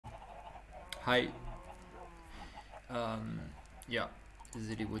Hi, ja,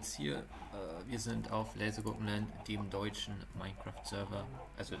 Silly Woods hier. Wir sind auf Lasergurkenland, dem deutschen Minecraft-Server.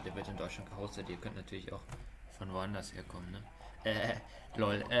 Also der wird in Deutschland gehostet, ihr könnt natürlich auch von woanders herkommen, ne?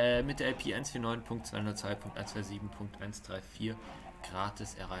 Lol. Mit der IP 149.202.127.134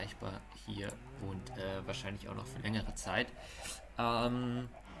 gratis erreichbar hier und wahrscheinlich auch noch für längere Zeit. Ähm,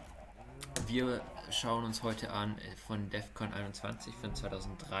 Wir schauen uns heute an von Defcon 21 von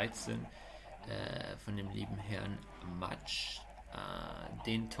 2013 von dem lieben Herrn Matsch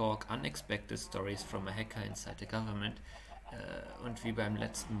den Talk Unexpected Stories from a Hacker Inside the Government. Und wie beim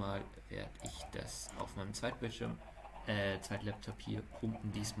letzten Mal werde ich das auf meinem Zweitbildschirm, Zweitlaptop hier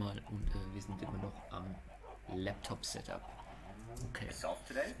pumpen diesmal und wir sind immer noch am Laptop-Setup. Okay.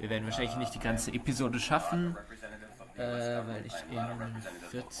 Wir werden wahrscheinlich nicht die ganze Episode schaffen, weil ich in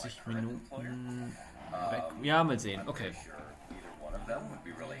 40 Minuten weg... Ja, mal sehen. Okay.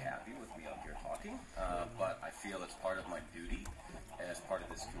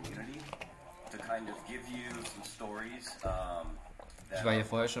 Ich war hier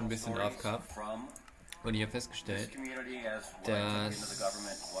vorher schon ein bisschen AFK und ich habe festgestellt, dass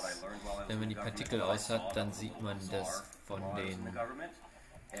wenn man die Partikel aus hat, dann sieht man das von den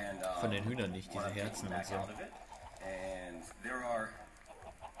Hühnern nicht, diese Herzen und so. And there are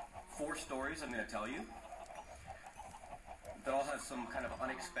 4 stories I'm going to tell you that all have some kind of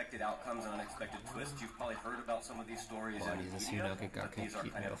unexpected outcomes and unexpected twists. You've probably heard about some of these stories in the media, but these are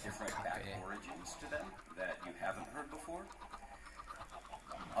kind of different back origins to them that you haven't heard before.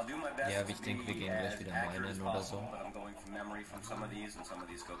 I'll do my best Ja, to ich denke, wir be gehen gleich as wieder accurate as meinen oder so. possible, but I'm going from memory from some of these, and some of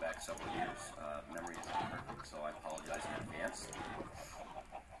these go back several years. Memory isn't perfect, so I apologize in advance.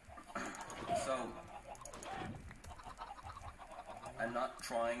 So, I'm not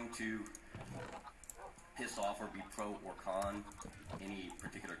trying to piss off or be pro or con any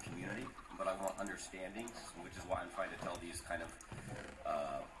particular community, but I want understandings, which is why I'm trying to tell these kind of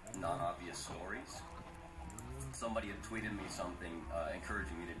non-obvious stories. Somebody had tweeted me something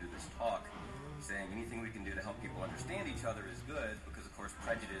encouraging me to do this talk, saying anything we can do to help people understand each other is good, because of course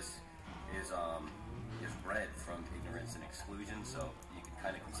prejudice is bred from ignorance and exclusion, so you can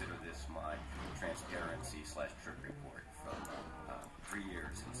kind of consider this my transparency/trip report from 3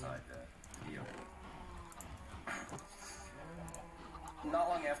 years inside the DOD. Not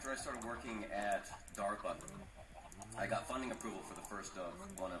long after I started working at DARPA, I got funding approval for the first of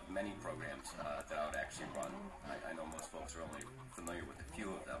one of many programs that I would actually run. I know most folks are only familiar with a few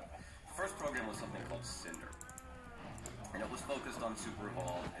of them. The first program was something called Cinder, and it was focused on super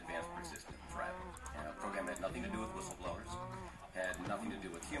evolved advanced persistent threat. And a program that had nothing to do with whistleblowers, had nothing to do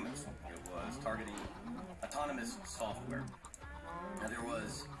with humans. It was targeting autonomous software. Now there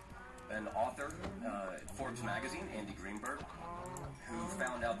was an author, Forbes magazine, Andy Greenberg, who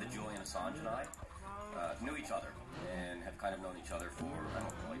found out that Julian Assange and I knew each other and have kind of known each other for, I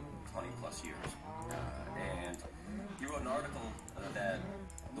don't know, like 20 plus years. And he wrote an article that,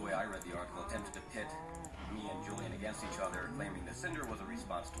 the way I read the article, attempted to pit me and Julian against each other, claiming that Cinder was a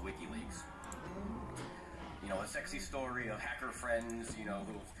response to WikiLeaks. You know, a sexy story of hacker friends, you know,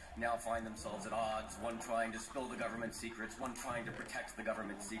 who now find themselves at odds, one trying to spill the government secrets, one trying to protect the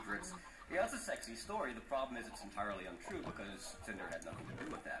government secrets. Yeah, that's a sexy story. The problem is it's entirely untrue because Cinder had nothing to do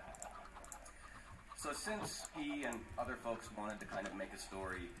with that. So since he and other folks wanted to kind of make a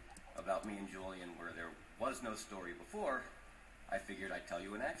story about me and Julian where there was no story before, I figured I'd tell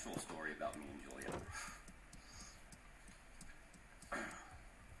you an actual story about me and Julian.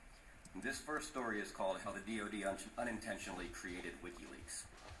 This first story is called How the DoD Unintentionally Created WikiLeaks.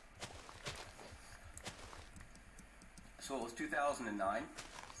 So it was 2009.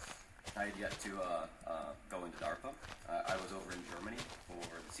 I had yet to go into DARPA. I was over in Germany for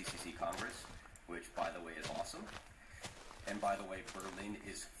the CCC Congress, which, by the way, is awesome. And by the way, Berlin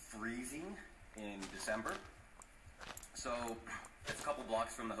is freezing in December. So it's a couple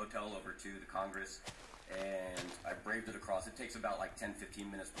blocks from the hotel over to the Congress, and I braved it across. It takes about like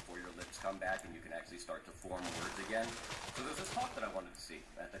 10-15 minutes before your lips come back and you can actually start to form words again. So there's this talk that I wanted to see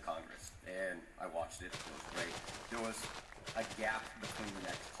at the Congress, and I watched it. It was great. There was a gap between the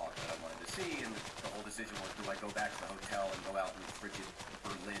next talk that I wanted to see, and the whole decision was, do I go back to the hotel and go out in frigid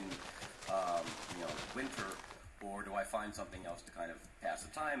Berlin, winter, or do I find something else to kind of pass the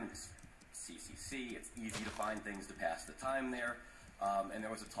time? It's CCC, it's easy to find things to pass the time there. And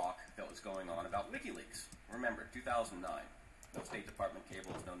there was a talk that was going on about WikiLeaks. Remember, 2009. No State Department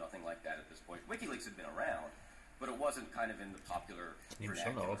cables, no nothing like that at this point. WikiLeaks had been around, but it wasn't kind of in the popular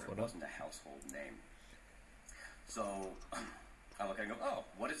vernacular. It wasn't a household name. So I look and go, oh,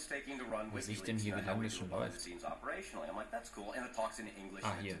 what it's taking to run Was ich WikiLeaks denn hier, wie and how lange we das do schon behind the läuft? scenes operationally. I'm like, that's cool. And it talks in English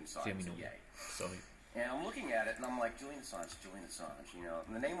and Hier, it's 4 inside, so Minuten. yay. Sorry. And I'm looking at it and I'm like, Julian Assange, you know.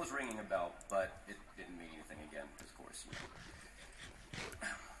 And the name was ringing a bell, but it didn't mean anything again, because of course, you know,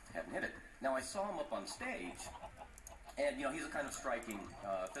 hadn't hit it. Now I saw him up on stage, and you know, he's a kind of striking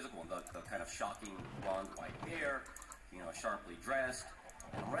physical, the kind of shocking blonde white hair, you know, sharply dressed.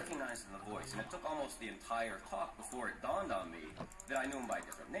 And I'm recognizing the voice, and it took almost the entire talk before it dawned on me that I knew him by a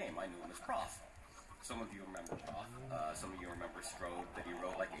different name. I knew him as Prof. Some of you remember Prof. Some of you remember Strobe that he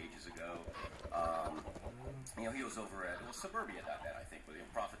wrote like ages ago. You know, he was over at Suburbia.net, I think, with him,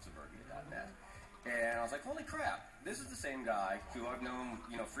 ProfitSuburbia.net. And I was like, holy crap, this is the same guy who I've known,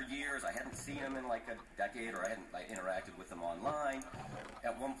 you know, for years. I hadn't seen him in like a decade, or I hadn't interacted with him online.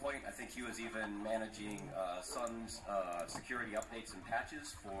 At one point, I think he was even managing Sun's security updates and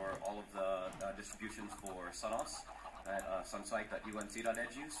patches for all of the distributions for Sunos at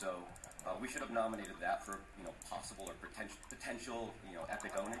sunsite.unc.edu. So we should have nominated that for, you know, possible or potential, you know,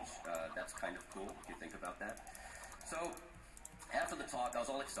 epic ownage. That's kind of cool if you think about that. So after the talk, I was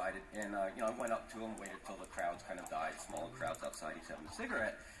all excited, and you know, I went up to him, waited till the crowds kind of died, smaller crowds outside. He's having a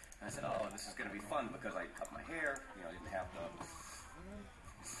cigarette, and I said, "Oh, this is going to be fun because I cut my hair. You know, I didn't have to.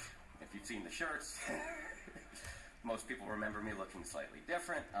 If you've seen the shirts, most people remember me looking slightly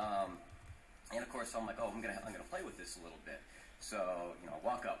different. And of course, I'm like, oh, I'm gonna play with this a little bit. So, you know, I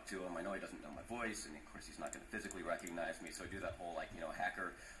walk up to him. I know he doesn't know my voice, and of course, he's not going to physically recognize me. So I do that whole, like, you know,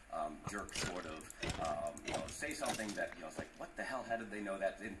 hacker jerk sort of, you know, say something that, you know, it's like, what the hell? How did they know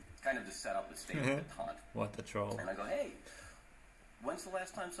that? And kind of just set up the stage of the taunt. What the troll. And I go, hey, when's the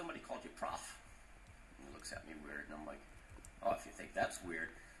last time somebody called you Prof? And he looks at me weird, and I'm like, oh, if you think that's weird.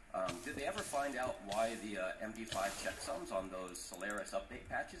 Did they ever find out why the MD5 checksums on those Solaris update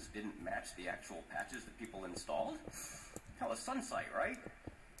patches didn't match the actual patches that people installed? Hell, a Sunsite, right?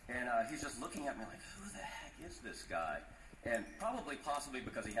 And he's just looking at me like, who the heck is this guy? And possibly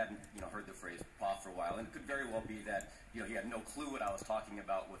because he hadn't, you know, heard the phrase Prof for a while, and it could very well be that, you know, he had no clue what I was talking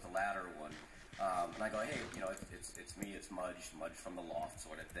about with the latter one. And I go, hey, you know, it's me, it's Mudge from the Loft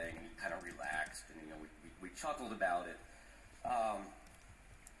sort of thing, and he kind of relaxed, and, you know, we chuckled about it.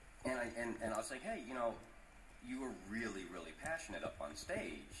 And I was like, hey, you know, you were really, really passionate up on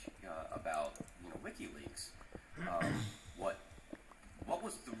stage about, you know, WikiLeaks. What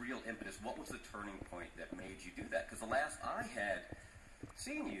was the real impetus? What was the turning point that made you do that? Because the last I had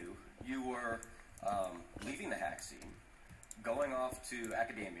seen you, you were leaving the hack scene, going off to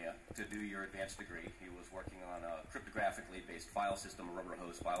academia to do your advanced degree. He was working on a cryptographically based file system, a rubber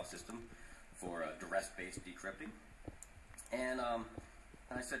hose file system for duress-based decrypting. And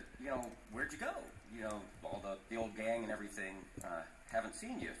I said, you know, where'd you go? You know, all the old gang and everything, haven't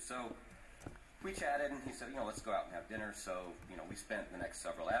seen you. So we chatted, and he said, you know, let's go out and have dinner. So, you know, we spent the next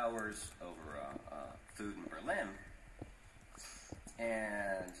several hours over food in Berlin.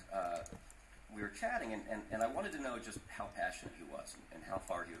 And we were chatting, and I wanted to know just how passionate he was and how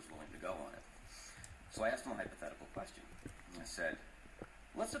far he was willing to go on it. So I asked him a hypothetical question. I said,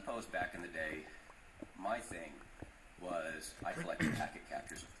 let's suppose back in the day, my thing was I collected packet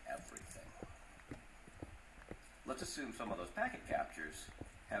captures of everything. Let's assume some of those packet captures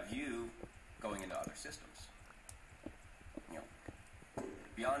have you going into other systems. You know,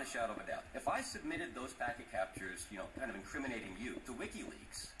 beyond a shadow of a doubt. If I submitted those packet captures, you know, kind of incriminating you to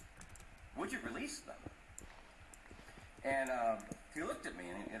WikiLeaks, would you release them? And he looked at me,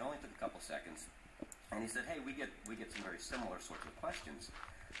 and it only took a couple seconds, and he said, hey, we get some very similar sorts of questions,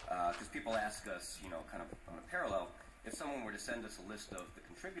 because people ask us, you know, kind of on a parallel, if someone were to send us a list of the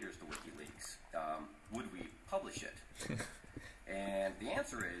contributors to WikiLeaks, would we publish it? And the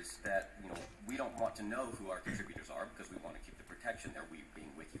answer is that, you know, we don't want to know who our contributors are because we want to keep the protection there, we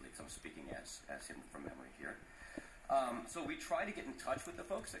being WikiLeaks. I'm speaking as him from memory here. So we try to get in touch with the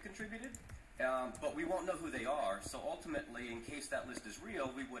folks that contributed, but we won't know who they are, so ultimately, in case that list is real,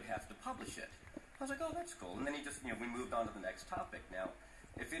 we would have to publish it. I was like, oh, that's cool. And then he just, you know, we moved on to the next topic. Now,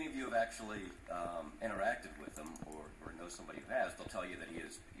 if any of you have actually interacted with him or know somebody who has, they'll tell you that he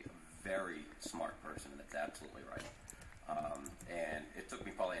is a very smart person, and that's absolutely right. And it took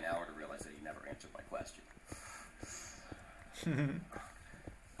me probably an hour to realize that he never answered my question.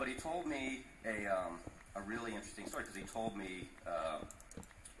 But he told me a really interesting story, because he told me,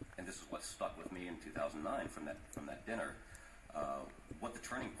 and this is what stuck with me in 2009 from that dinner, what the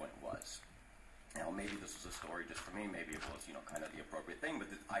turning point was. Now, maybe this was a story just for me, maybe it was, you know, kind of the appropriate thing, but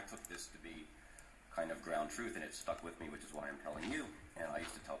I took this to be kind of ground truth, and it stuck with me, which is why I'm telling you. And I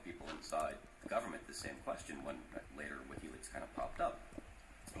used to tell people inside the government the same question when later WikiLeaks kind of popped up.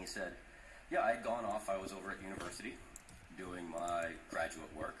 And he said, yeah, I had gone off, I was over at university, doing my graduate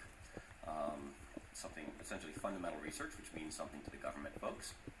work, something essentially fundamental research, which means something to the government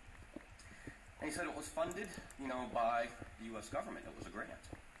folks. And he said it was funded, by the U.S. government. It was a grant,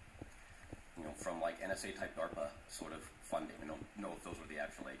 from like NSA type DARPA sort of funding. I don't know if those were the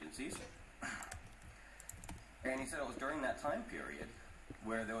actual agencies. And he said it was during that time period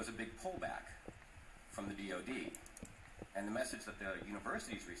where there was a big pullback from the DoD. And the message that the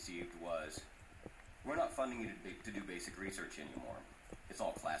universities received was, we're not funding you to do basic research anymore. It's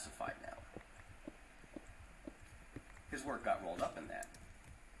all classified now. His work got rolled up in that.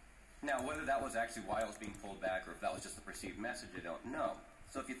 Now, whether that was actually why it was being pulled back or if that was just the perceived message, I don't know.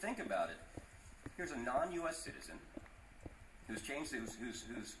 So if you think about it, here's a non-U.S. citizen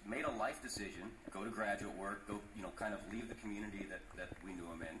who's made a life decision, go to graduate work, go, kind of leave the community that we knew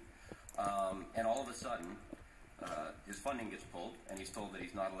him in, and all of a sudden, his funding gets pulled, and he's told that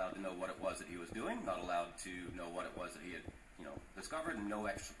he's not allowed to know what it was that he was doing, not allowed to know what it was that he had, discovered, and no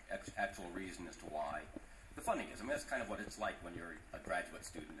actual reason as to why the funding is. I mean, that's kind of what it's like when you're a graduate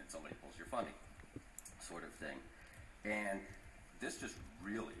student and somebody pulls your funding, sort of thing. And this just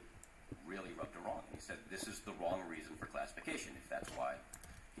really, really rubbed her wrong. He said, this is the wrong reason for classification, if that's why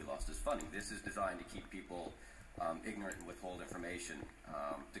he lost his funding. This is designed to keep people ignorant and withhold information,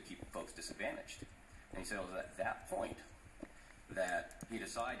 to keep folks disadvantaged. And he said it was at that point that he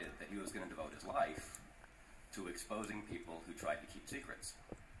decided that he was going to devote his life to exposing people who tried to keep secrets.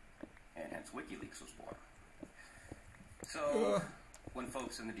 And hence WikiLeaks was born. So when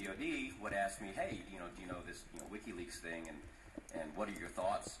folks in the DoD would ask me, hey, do you know this WikiLeaks thing, and what are your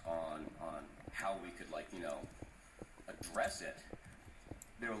thoughts on how we could address it,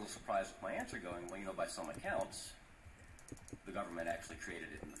 they were a little surprised with my answer, going, well, by some accounts, the government actually created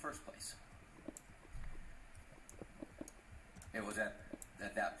it in the first place. It was at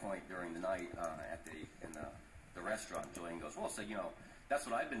that point during the night in the restaurant, Julian goes, well, so that's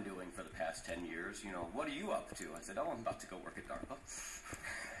what I've been doing for the past 10 years. What are you up to? I said, oh, I'm about to go work at DARPA.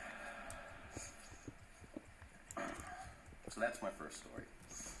 So that's my first story.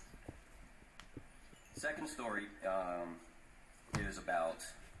 Second story is about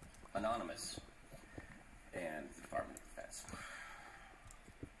Anonymous and the Department of Defense.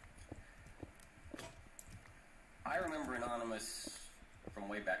 I remember Anonymous from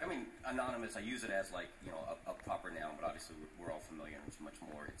way back. I mean, Anonymous, I use it as a proper noun, but obviously we're all familiar, and it's much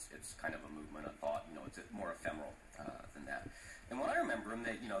more. It's kind of a movement, a thought. It's more ephemeral than that. And when I remember them,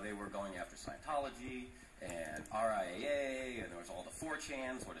 they were going after Scientology and RIAA, and there was all the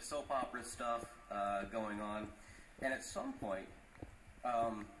 4chans, or the soap opera stuff going on. And at some point,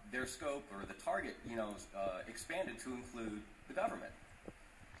 their scope or the target, expanded to include the government.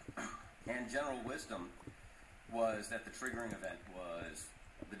 And general wisdom was that the triggering event was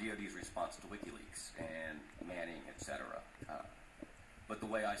the DoD's response to WikiLeaks and Manning, etc. But the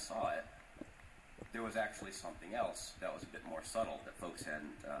way I saw it, there was actually something else that was a bit more subtle that folks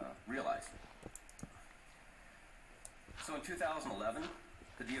hadn't realized. So in 2011,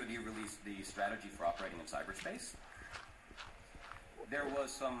 the DoD released the strategy for operating in cyberspace. There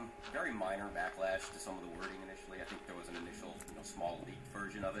was some very minor backlash to some of the wording initially. I think there was an initial, small leaked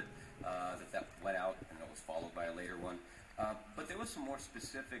version of it that went out, and it was followed by a later one. But there was some more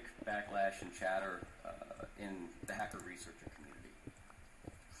specific backlash and chatter in the hacker researcher community.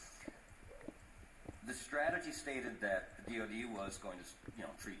 The strategy stated that the DoD was going to,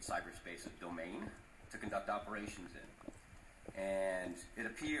 treat cyberspace as a domain to conduct operations in, and it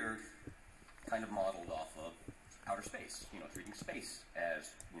appeared kind of modeled off of outer space, treating space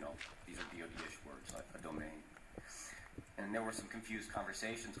as, these are DoD-ish words, like a domain. And there were some confused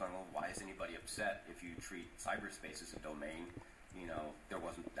conversations going, well, why is anybody upset if you treat cyberspace as a domain? There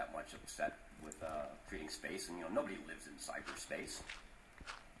wasn't that much upset with treating space, and, nobody lives in cyberspace,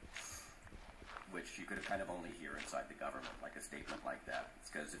 which you could kind of only hear inside the government, like a statement like that. It's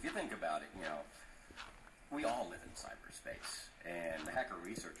because if you think about it, we all live in cyberspace, and the hacker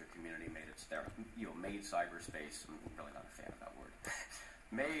researcher community made cyberspace. I'm really not a fan of that word.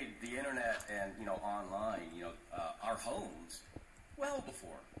 Made the internet and online, our homes, well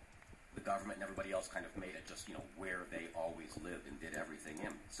before the government and everybody else kind of made it just where they always lived and did everything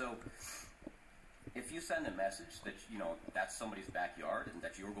in. So if you send a message that that's somebody's backyard and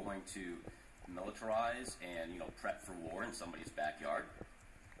that you're going to militarize and prep for war in somebody's backyard,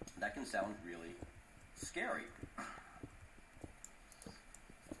 that can sound really scary.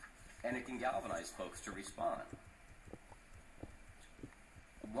 And it can galvanize folks to respond.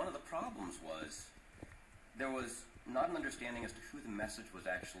 One of the problems was there was not an understanding as to who the message was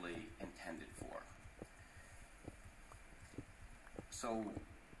actually intended for. So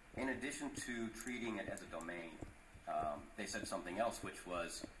in addition to treating it as a domain, they said something else, which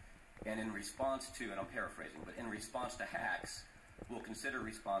was, and in response to, and I'm paraphrasing, but in response to hacks, we'll consider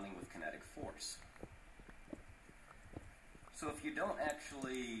responding with kinetic force. So if you don't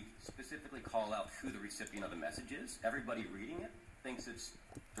actually specifically call out who the recipient of the message is, everybody reading it thinks it's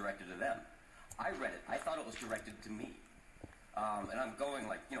directed to them. I read it. I thought it was directed to me. And I'm going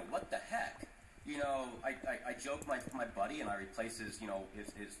like, what the heck? I joke my buddy and I replace his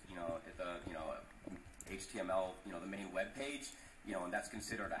HTML, the main web page, and that's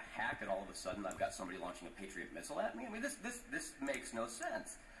considered a hack, and all of a sudden I've got somebody launching a Patriot missile at me. I mean, this makes no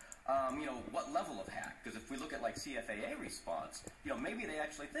sense. What level of hack? Because if we look at like CFAA response, maybe they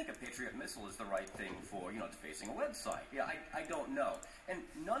actually think a Patriot missile is the right thing for, defacing a website. Yeah, I don't know. And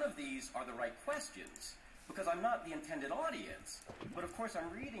none of these are the right questions, because I'm not the intended audience. But of course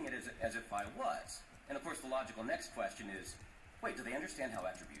I'm reading it as if I was. And of course the logical next question is, wait, do they understand how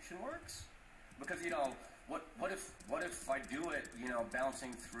attribution works? Because, what if I do it,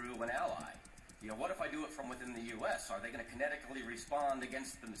 bouncing through an ally? What if I do it from within the U.S.? Are they going to kinetically respond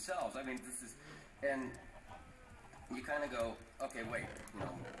against themselves? I mean, this is, and you kind of go, okay, wait,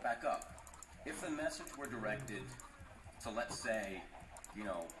 back up. If the message were directed to, let's say,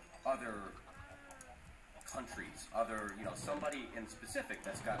 other countries, somebody in specific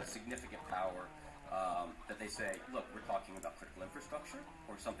that's got a significant power, that they say, look, we're talking about critical infrastructure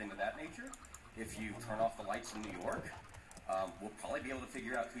or something of that nature. If you turn off the lights in New York, we'll probably be able to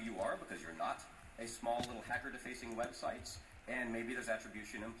figure out who you are, because you're not a small little hacker defacing websites, and maybe there's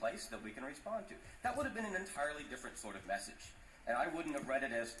attribution in place that we can respond to. That would have been an entirely different sort of message. And I wouldn't have read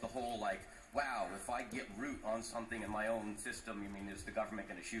it as the whole, like, wow, if I get root on something in my own system, is the government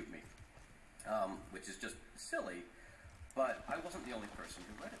going to shoot me? Which is just silly, but I wasn't the only person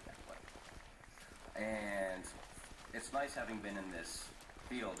who read it that way. And it's nice having been in this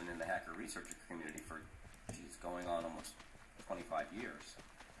field and in the hacker researcher community for, going on almost 25 years.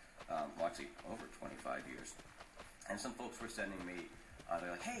 Well, actually, over 25 years. And some folks were sending me,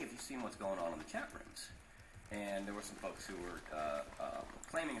 they're like, hey, have you seen what's going on in the chat rooms? And there were some folks who were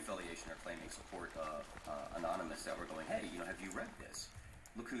claiming affiliation or claiming support of Anonymous that were going, hey, have you read this?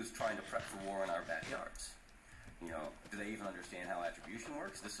 Look who's trying to prep for war in our backyards. Do they even understand how attribution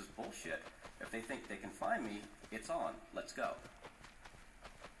works? This is bullshit. If they think they can find me, it's on. Let's go.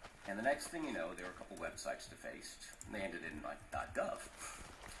 And the next thing you know, there were a couple websites defaced, and they ended in like .gov.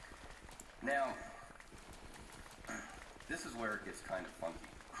 Now, this is where it gets kind of funky.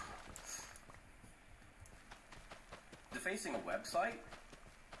 Defacing a website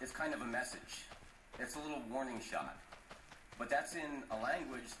is kind of a message. It's a little warning shot. But that's in a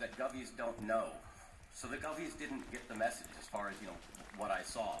language that govies don't know. So the govies didn't get the message as far as, what I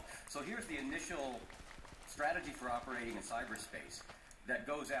saw. So here's the initial strategy for operating in cyberspace that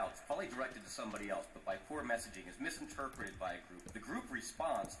goes out, it's probably directed to somebody else, but by poor messaging is misinterpreted by a group. The group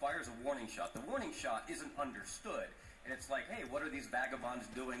responds, fires a warning shot. The warning shot isn't understood. And it's like, hey, what are these vagabonds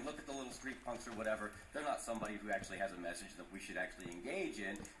doing? Look at the little street punks or whatever. They're not somebody who actually has a message that we should actually engage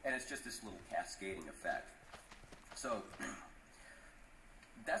in. And it's just this little cascading effect. So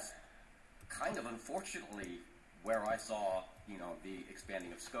that's kind of unfortunately where I saw, the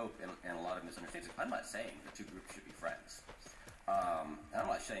expanding of scope and a lot of misunderstandings. I'm not saying the two groups should be friends. I'm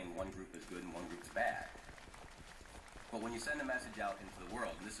not saying one group is good and one group is bad. But when you send a message out into the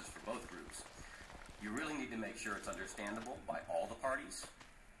world, and this is for both groups, you really need to make sure it's understandable by all the parties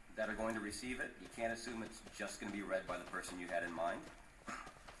that are going to receive it. You can't assume it's just going to be read by the person you had in mind.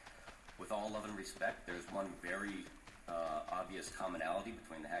 With all love and respect, there's one very obvious commonality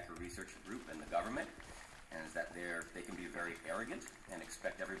between the hacker research group and the government, and is that they can be very arrogant and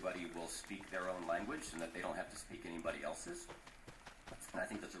expect everybody will speak their own language and that they don't have to speak anybody else's. And I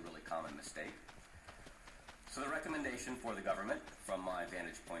think that's a really common mistake. So the recommendation for the government, from my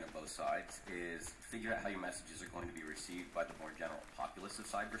vantage point of both sides, is figure out how your messages are going to be received by the more general populace of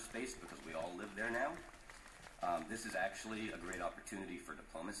cyberspace, because we all live there now. This is actually a great opportunity for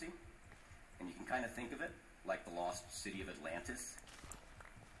diplomacy, and you can kind of think of it like the lost city of Atlantis,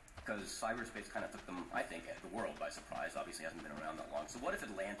 because cyberspace kind of took them, I think, the world by surprise. Obviously hasn't been around that long. So what if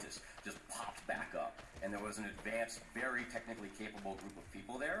Atlantis just popped back up and there was an advanced, very technically capable group of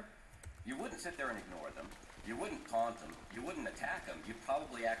people there? You wouldn't sit there and ignore them. You wouldn't taunt them. You wouldn't attack them. You'd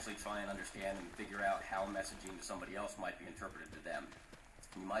probably actually try and understand and figure out how messaging to somebody else might be interpreted to them.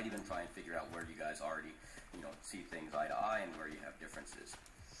 You might even try and figure out where you guys already, see things eye to eye and where you have differences.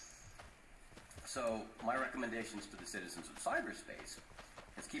 So my recommendations to the citizens of cyberspace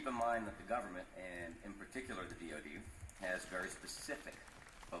is keep in mind that the government, and in particular the DoD, has very specific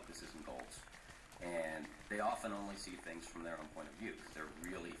focuses and goals. And they often only see things from their own point of view, because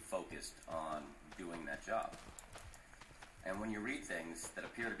they're really focused on doing that job. And when you read things that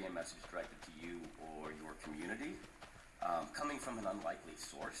appear to be a message directed to you or your community, coming from an unlikely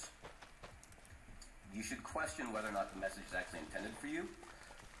source, you should question whether or not the message is actually intended for you,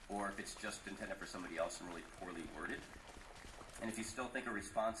 or if it's just intended for somebody else and really poorly worded. And if you still think a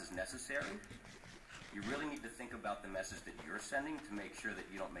response is necessary, you really need to think about the message that you're sending to make sure that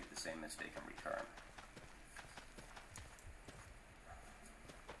you don't make the same mistake in return.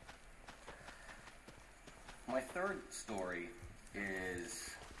 My third story is,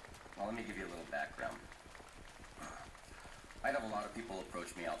 well, let me give you a little background. I have a lot of people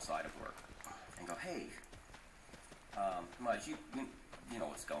approach me outside of work and go, hey, Mudge, you know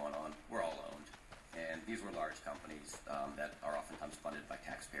what's going on. We're all owned. And these were large companies that are oftentimes funded by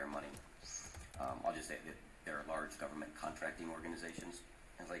taxpayer money. I'll just say that they're large government contracting organizations.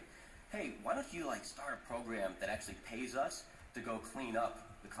 And it's like, hey, why don't you start a program that actually pays us to go clean up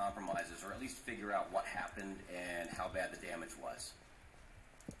the compromises, or at least figure out what happened and how bad the damage was?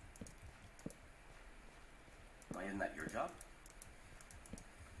 Why isn't that your job?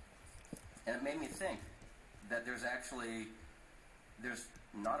 And it made me think that there's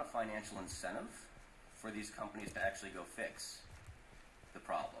not a financial incentive for these companies to actually go fix the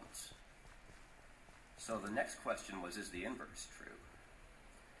problems. So the next question was, is the inverse true?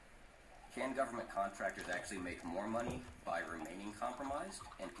 Can government contractors actually make more money by remaining compromised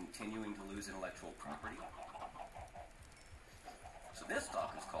and continuing to lose intellectual property? So this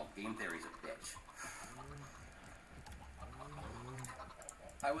talk is called Game Theory's a Bitch.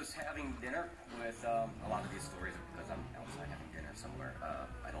 I was having dinner with, a lot of these stories are because I'm outside having dinner somewhere.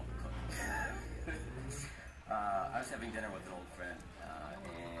 I don't cook. I was having dinner with an old friend,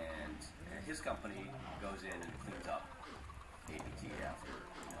 and his company goes in and cleans up APT after,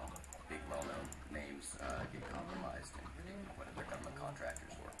 big well-known names get compromised, and whether they're government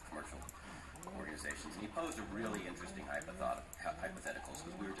contractors or commercial organizations. And he posed a really interesting hypotheticals,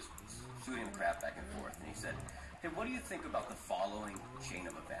 because we were just shooting the crap back and forth. And he said, hey, what do you think about the following chain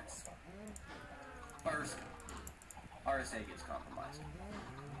of events? First, RSA gets compromised.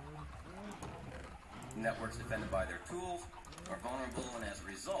 Networks defended by their tools are vulnerable, and as a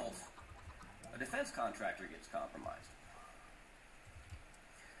result, a defense contractor gets compromised.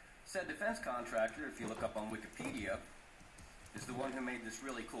 Said defense contractor, if you look up on Wikipedia, is the one who made this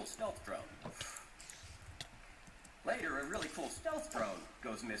really cool stealth drone. Later, a really cool stealth drone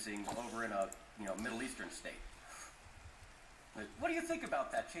goes missing over in a Middle Eastern state. Like, what do you think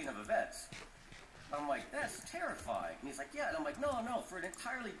about that chain of events? I'm like, that's terrifying. And he's like, yeah. And I'm like, no, for an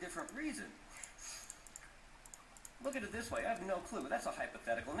entirely different reason. Look at it this way. I have no clue. That's a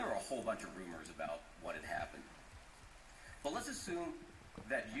hypothetical, and there were a whole bunch of rumors about what had happened. But let's assume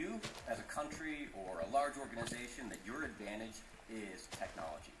that you, as a country or a large organization, that your advantage is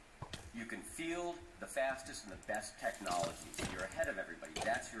technology. You can field the fastest and the best technology. You're ahead of everybody.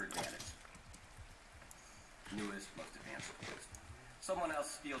 That's your advantage. Newest, most advanced. Someone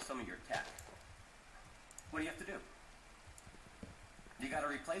else steals some of your tech. What do you have to do? You got to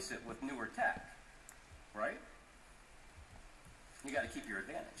replace it with newer tech, right? You got to keep your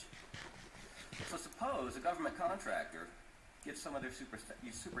advantage. So suppose a government contractor gets some of their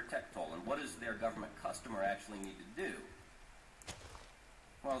super tech stolen. What does their government customer actually need to do?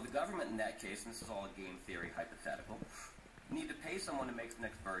 Well, the government in that case, and this is all a game theory hypothetical, need to pay someone to make the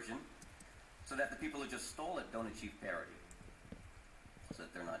next version so that the people who just stole it don't achieve parity, so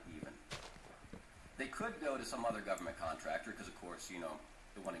that they're not even. They could go to some other government contractor because, of course,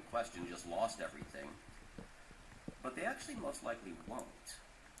 the one in question just lost everything. But they actually most likely won't.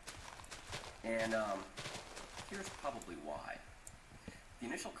 And here's probably why. The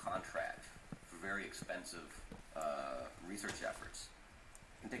initial contract for very expensive research efforts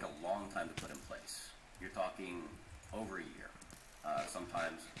can take a long time to put in place. You're talking over a year,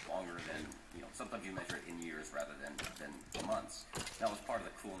 sometimes longer than, sometimes you measure it in years rather than months. That was part of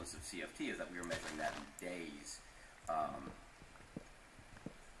the coolness of CFT, is that we were measuring that in days.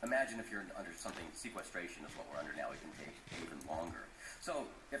 Imagine if you're under something, sequestration is what we're under now, it can take even longer. So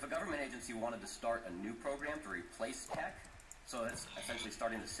if a government agency wanted to start a new program to replace tech, so that's essentially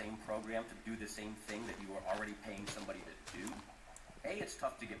starting the same program to do the same thing that you were already paying somebody to do, A, it's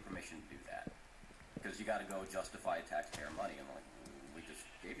tough to get permission to do that, because you got to go justify taxpayer money, and we just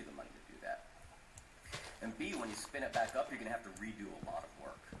gave you the money to do that. And B, when you spin it back up, you're going to have to redo a lot of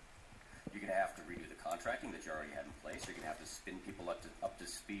work. You're going to have to redo the contracting that you already had in place. You're going to have to spin people up to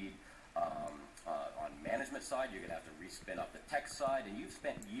speed on management side. You're going to have to respin up the tech side, and you've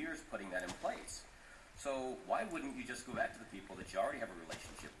spent years putting that in place. So why wouldn't you just go back to the people that you already have a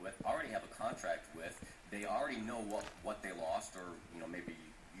relationship with, already have a contract with? They already know what they lost, or maybe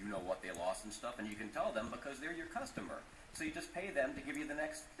you know what they lost and stuff, and you can tell them because they're your customer. So you just pay them to give you the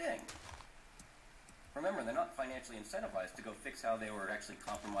next thing. Remember, they're not financially incentivized to go fix how they were actually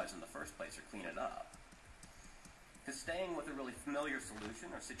compromised in the first place or clean it up. Because staying with a really familiar solution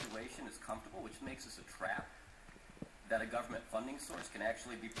or situation is comfortable, which makes us a trap that a government funding source can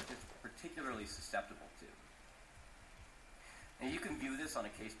actually be particularly susceptible to. And you can view this on a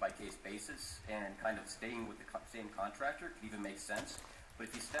case-by-case basis, and kind of staying with the same contractor can even make sense. But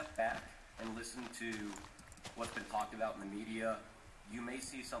if you step back and listen to what's been talked about in the media, you may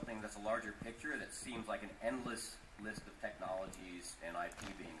see something that's a larger picture that seems like an endless list of technologies and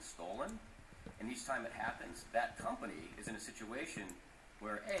IP being stolen. And each time it happens, that company is in a situation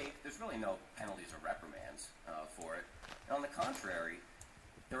where, A, there's really no penalties or reprimands for it. And on the contrary,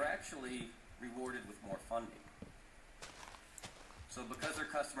 they're actually rewarded with more funding. So because their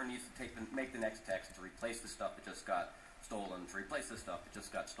customer needs to make the next text to replace the stuff that just got stolen, to replace the stuff that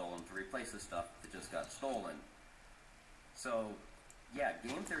just got stolen, to replace the stuff that just got stolen. So, yeah,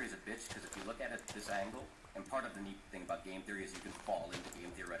 game theory is a bitch, because if you look at it at this angle, and part of the neat thing about game theory is you can fall into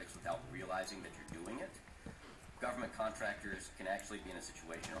game theoretics without realizing that you're doing it. Government contractors can actually be in a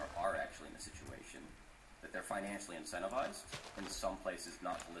situation, or are actually in a situation, that they're financially incentivized, in some places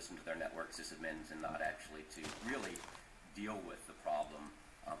not to listen to their network sysadmins and not actually to really deal with the problem,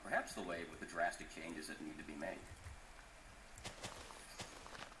 perhaps the way with the drastic changes that need to be made.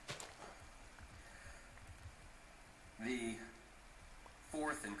 The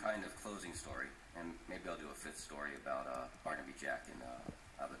fourth and kind of closing story, and maybe I'll do a fifth story about Barnaby Jack in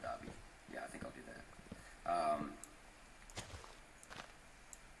Abu Dhabi. Yeah, I think I'll do that.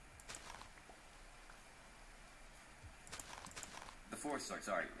 The fourth story,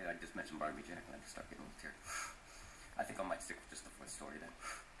 sorry, I just mentioned Barnaby Jack and I just start getting a little teary. I think I might stick with just the fourth story then.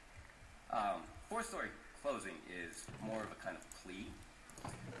 Fourth story closing is more of a kind of plea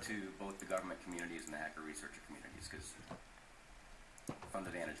to both the government communities and the hacker researcher communities, because from the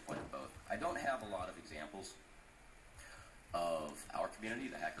vantage point of both, I don't have a lot of examples of our community,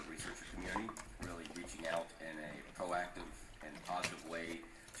 the hacker researcher community, really reaching out in a proactive and positive way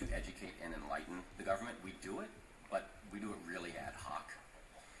to educate and enlighten the government. We do it, but we do it really ad hoc.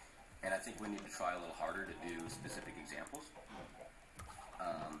 And I think we need to try a little harder to do specific examples.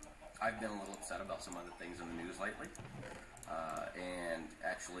 I've been a little upset about some other things in the news lately. And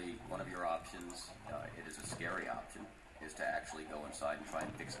actually, one of your options, it is a scary option, is to actually go inside and try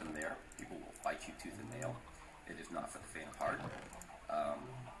and fix them there. People will fight you tooth and nail. It is not for the faint of heart.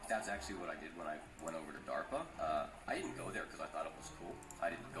 That's actually what I did when I went over to DARPA. I didn't go there because I thought it was cool. I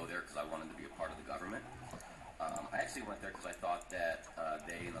didn't go there because I wanted to be a part of the government. I actually went there because I thought that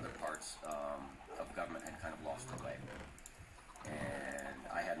they and other parts of government had kind of lost their way. And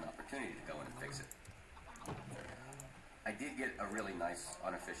I had an opportunity to go in and fix it. I did get a really nice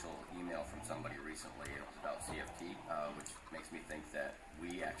unofficial email from somebody recently. It was about CFT, which makes me think that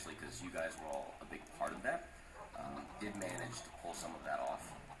we actually, because you guys were all a big part of that, did manage to pull some of that off.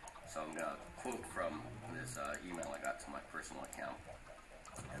 So I'm going to quote from this email I got to my personal account.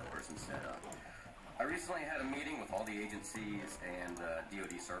 And the person said, I recently had a meeting with all the agencies and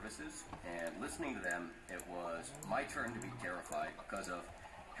DoD services, and listening to them, it was my turn to be terrified because of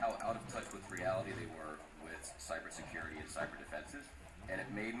how out of touch with reality they were with cybersecurity and cyber defenses, and it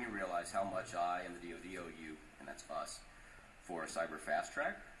made me realize how much I and the DoD owe you, and that's us, for a cyber fast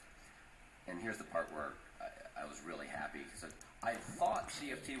track. And here's the part where I was really happy, because I thought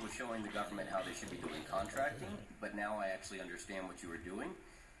CFT was showing the government how they should be doing contracting, but now I actually understand what you were doing.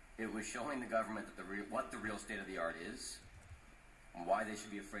 It was showing the government that what the real state of the art is, and why they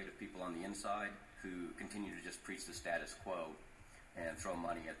should be afraid of people on the inside who continue to just preach the status quo and throw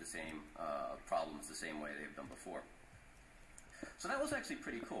money at the same problems the same way they've done before. So that was actually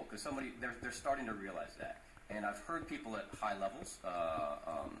pretty cool, because they're starting to realize that. And I've heard people at high levels,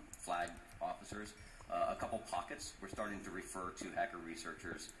 flag officers, a couple pockets were starting to refer to hacker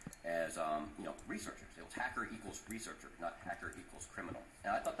researchers as, researchers. It was hacker equals researcher, not hacker equals criminal.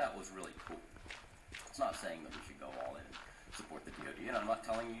 And I thought that was really cool. It's not saying that we should go all in and support the DoD, and I'm not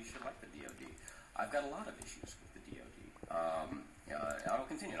telling you should like the DoD. I've got a lot of issues with the DoD. I'll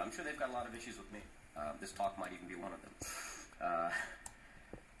continue. I'm sure they've got a lot of issues with me. This talk might even be one of them.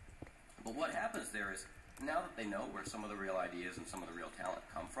 But what happens there is, now that they know where some of the real ideas and some of the real talent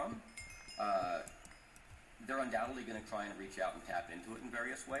come from, they're undoubtedly going to try and reach out and tap into it in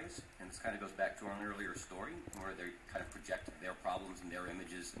various ways. And this kind of goes back to our earlier story, where they kind of project their problems and their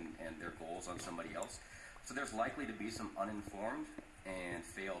images and their goals on somebody else. So there's likely to be some uninformed and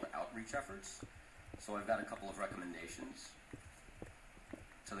failed outreach efforts. So I've got a couple of recommendations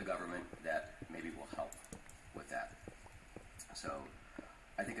to the government that maybe will help with that. So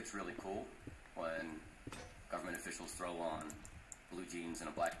I think it's really cool when government officials throw on blue jeans and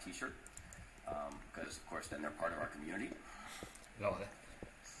a black t-shirt, because of course then they're part of our community.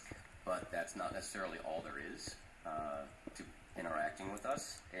 But that's not necessarily all there is to interacting with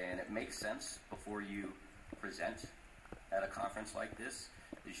us, and it makes sense before you present at a conference like this.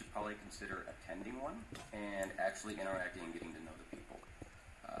 You should probably consider attending one and actually interacting and getting to know the people.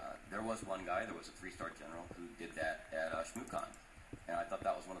 There was one guy, there was a 3-star general who did that at ShmooCon, and I thought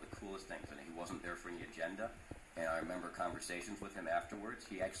that was one of the coolest things, and he wasn't there for any agenda, and I remember conversations with him afterwards.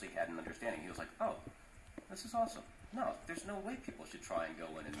 He actually had an understanding. He was like, oh, this is awesome. No, there's no way people should try and go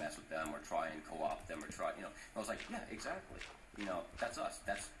in and mess with them or try and co-opt them or try, I was like, yeah, exactly. That's us.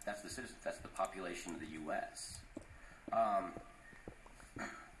 That's the citizens. That's the population of the U.S.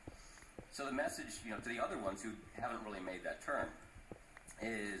 So the message, to the other ones who haven't really made that turn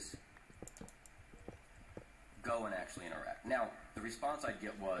is go and actually interact. Now, the response I'd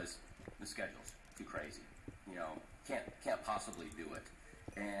get was, the schedule's too crazy. Can't possibly do it.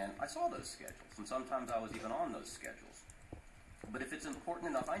 And I saw those schedules, and sometimes I was even on those schedules. But if it's important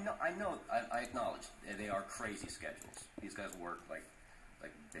enough, I acknowledge they are crazy schedules. These guys work like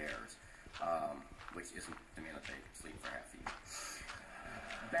bears, which isn't to mean that they sleep for half the year.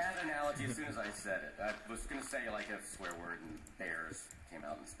 Bad analogy as soon as I said it. I was going to say like a swear word, and bears came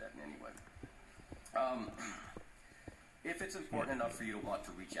out instead. Anyway, if it's important enough for you to want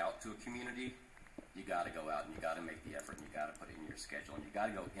to reach out to a community, you got to go out and you got to make the effort and you got to put it in your schedule and you got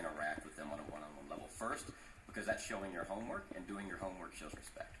to go interact with them on a one-on-one level first, because that's showing your homework, and doing your homework shows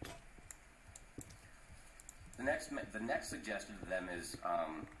respect. The next suggestion to them is,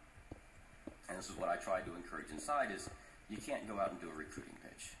 and this is what I tried to encourage inside, is you can't go out and do a recruiting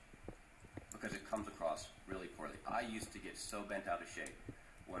pitch because it comes across really poorly. I used to get so bent out of shape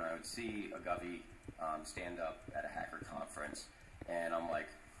when I would see a govie stand up at a hacker conference, and I'm like,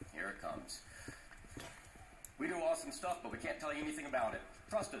 here it comes. We do awesome stuff, but we can't tell you anything about it.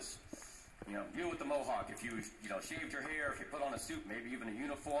 Trust us. You with the mohawk, if you shaved your hair, if you put on a suit, maybe even a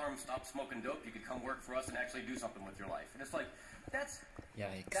uniform, stop smoking dope, you could come work for us and actually do something with your life. And it's like, that's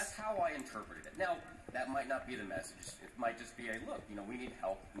how I interpreted it. Now, that might not be the message. It might just be a, look, we need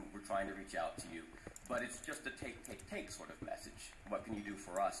help, and we're trying to reach out to you. But it's just a take sort of message. What can you do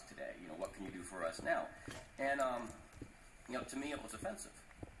for us today? What can you do for us now? And, to me, it was offensive.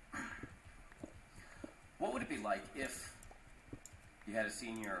 What would it be like if you had a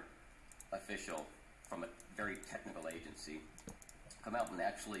senior official from a very technical agency come out and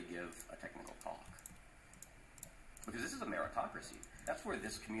actually give a technical talk? Because this is a meritocracy. That's where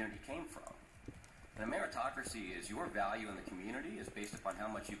this community came from. And a meritocracy is your value in the community is based upon how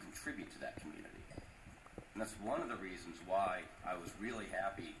much you contribute to that community. And that's one of the reasons why I was really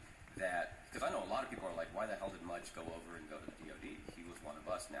happy that, because I know a lot of people are like, why the hell did Mudge go over and go to the DOD? He was one of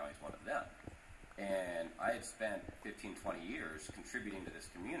us, now he's one of them. And I had spent 15, 20 years contributing to this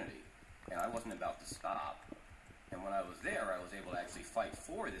community, and I wasn't about to stop. And when I was there, I was able to actually fight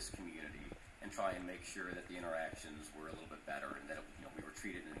for this community and try and make sure that the interactions were a little bit better and that we were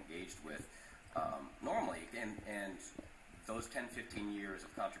treated and engaged with normally. And those 10, 15 years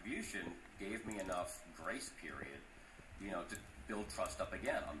of contribution gave me enough grace period, to build trust up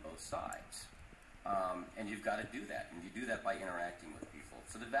again on both sides. And you've got to do that, and you do that by interacting with people.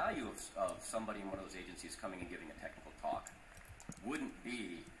 So the value of somebody in one of those agencies coming and giving a technical talk wouldn't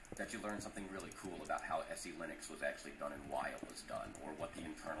be that you learned something really cool about how SE Linux was actually done and why it was done, or what the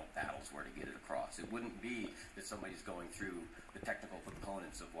internal battles were to get it across. It wouldn't be that somebody's going through the technical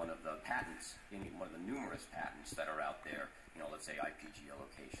components of one of the patents, one of the numerous patents that are out there, let's say IP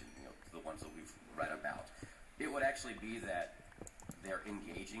geolocation, the ones that we've read about. It would actually be that they're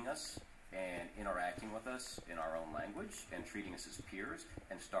engaging us and interacting with us in our own language and treating us as peers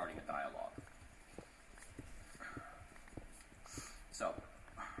and starting a dialogue. So,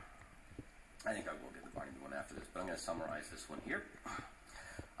 I think I will get the Barnaby one after this, but I'm going to summarize this one here.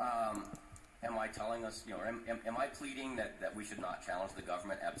 Am I telling us, am I pleading that we should not challenge the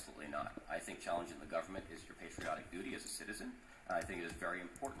government? Absolutely not. I think challenging the government is your patriotic duty as a citizen, and I think it is very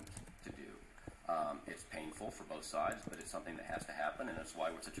important to do. It's painful for both sides, but it's something that has to happen, and that's why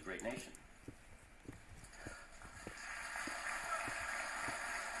we're such a great nation.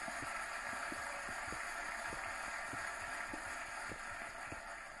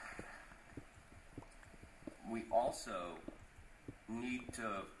 We also need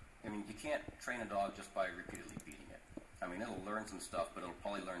to, you can't train a dog just by repeatedly beating it. It'll learn some stuff, but it'll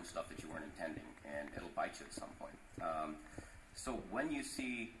probably learn stuff that you weren't intending, and it'll bite you at some point. So when you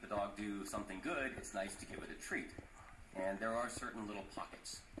see the dog do something good, it's nice to give it a treat. And there are certain little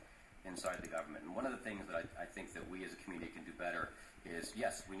pockets inside the government. And one of the things that I think that we as a community can do better is,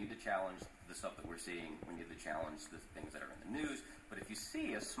 yes, we need to challenge the stuff that we're seeing. We need to challenge the things that are in the news. But if you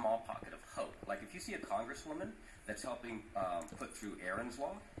see a small pocket of hope, like if you see a congresswoman that's helping put through Aaron's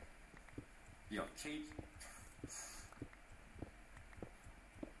Law, you know,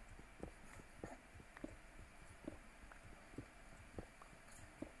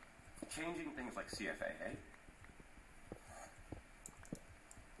 changing things like CFAA,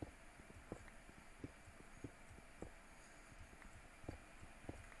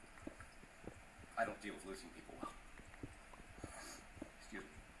 I don't deal with losing people well. Excuse me.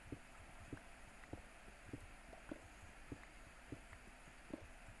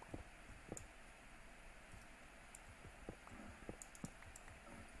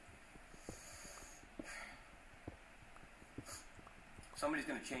 Somebody's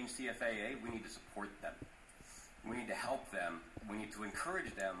going to change CFAA, we need to support them. We need to help them. We need to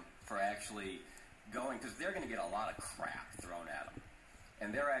encourage them for actually going, because they're going to get a lot of crap thrown at them.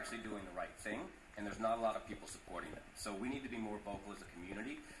 And they're actually doing the right thing, and there's not a lot of people supporting them. So we need to be more vocal as a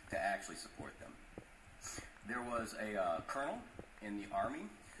community to actually support them. There was a colonel in the Army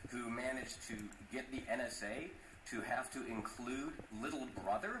who managed to get the NSA to have to include Little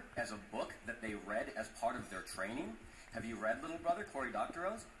Brother as a book that they read as part of their training. Have you read Little Brother, Cory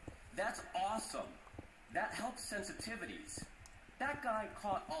Doctorow? That's awesome. That helps sensitivities. That guy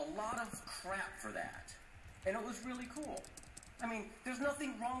caught a lot of crap for that. And it was really cool. I mean, there's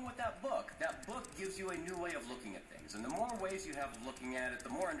nothing wrong with that book. That book gives you a new way of looking at things. And the more ways you have of looking at it, the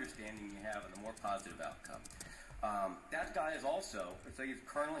more understanding you have and the more positive outcome. That guy is also, so he's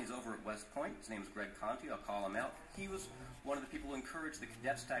colonel, he's over at West Point. His name is Greg Conti. I'll call him out. He was one of the people who encouraged the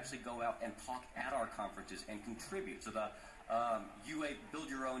cadets to actually go out and talk at our conferences and contribute. So the build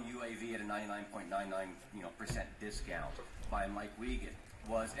your own UAV at a 99.99% discount by Mike Wiegand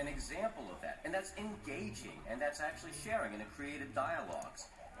was an example of that. And that's engaging, and that's actually sharing, and it created dialogues.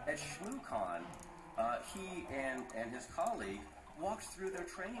 At ShmooCon, he and his colleague walked through their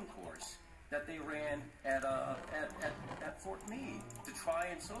training course that they ran at Fort Meade to try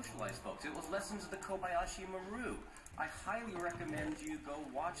and socialize folks. It was Lessons of the Kobayashi Maru. I highly recommend you go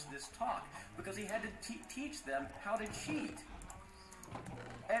watch this talk because he had to teach them how to cheat.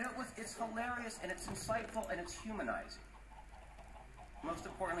 And it's hilarious, and it's insightful, and it's humanizing. Most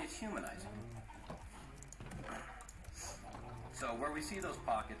importantly, it's humanizing. So where we see those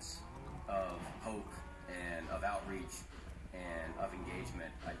pockets of hope and of outreach and of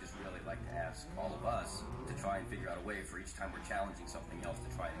engagement, I just really like to ask all of us to try and figure out a way for each time we're challenging something else to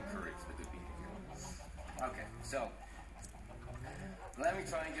try and encourage the good behavior. Okay, so let me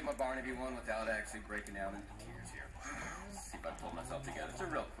try and get my Barnaby one without actually breaking down into tears here. Let's see if I pull myself together. It's a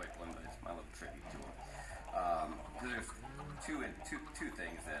real quick one, but it's my little tribute to him. There's two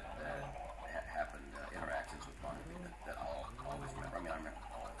things that happened, interactions with Barnaby that I'll always remember. I mean, I remember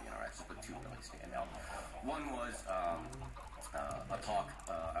all of the interactions, but two really stand out. One was a talk.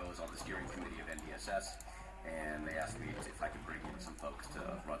 I was on the steering committee of NDSS, and they asked me if I could bring in some folks to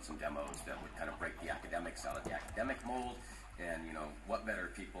run some demos that would kind of break the academics out of the academic mold. And, you know, what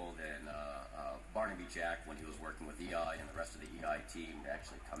better people than Barnaby Jack when he was working with EI and the rest of the EI team to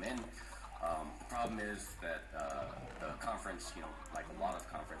actually come in. The problem is that the conference, you know, like a lot of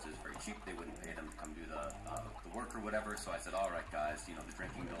conferences, very cheap. They wouldn't pay them to come do the work or whatever. So I said, all right, guys, you know, the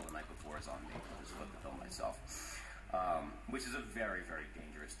drinking bill the night before is on me. I'll just foot the bill myself, which is a very, very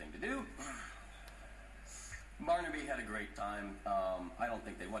dangerous thing to do. Barnaby had a great time. I don't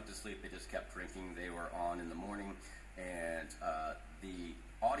think they went to sleep. They just kept drinking. They were on in the morning. And the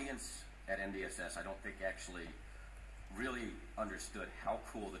audience at NDSS, I don't think actually really understood how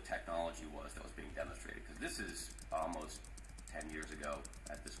cool the technology was that was being demonstrated, because this is almost 10 years ago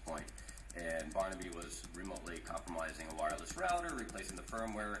at this point. And Barnaby was remotely compromising a wireless router, replacing the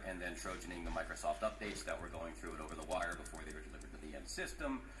firmware, and then trojaning the Microsoft updates that were going through it over the wire before they were delivered to the end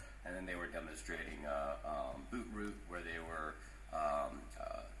system. And then they were demonstrating boot root, where they were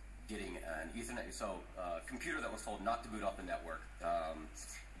getting an Ethernet, so computer that was told not to boot off the network.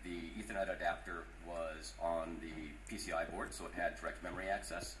 The Ethernet adapter was on the PCI board, so it had direct memory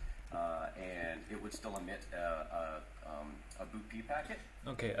access, and it would still emit a boot P packet.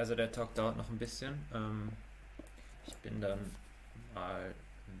 Okay, also der Talk dauert noch ein bisschen. Ich bin dann mal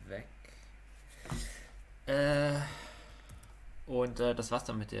weg. Und das war's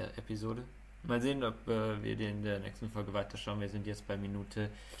dann mit der Episode. Mal sehen, ob wir den in der nächsten Folge weiterschauen. Wir sind jetzt bei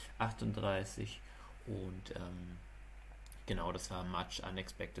Minute 38 und genau, das war Much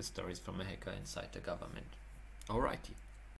Unexpected Stories from a Hacker Inside the Government. Alrighty.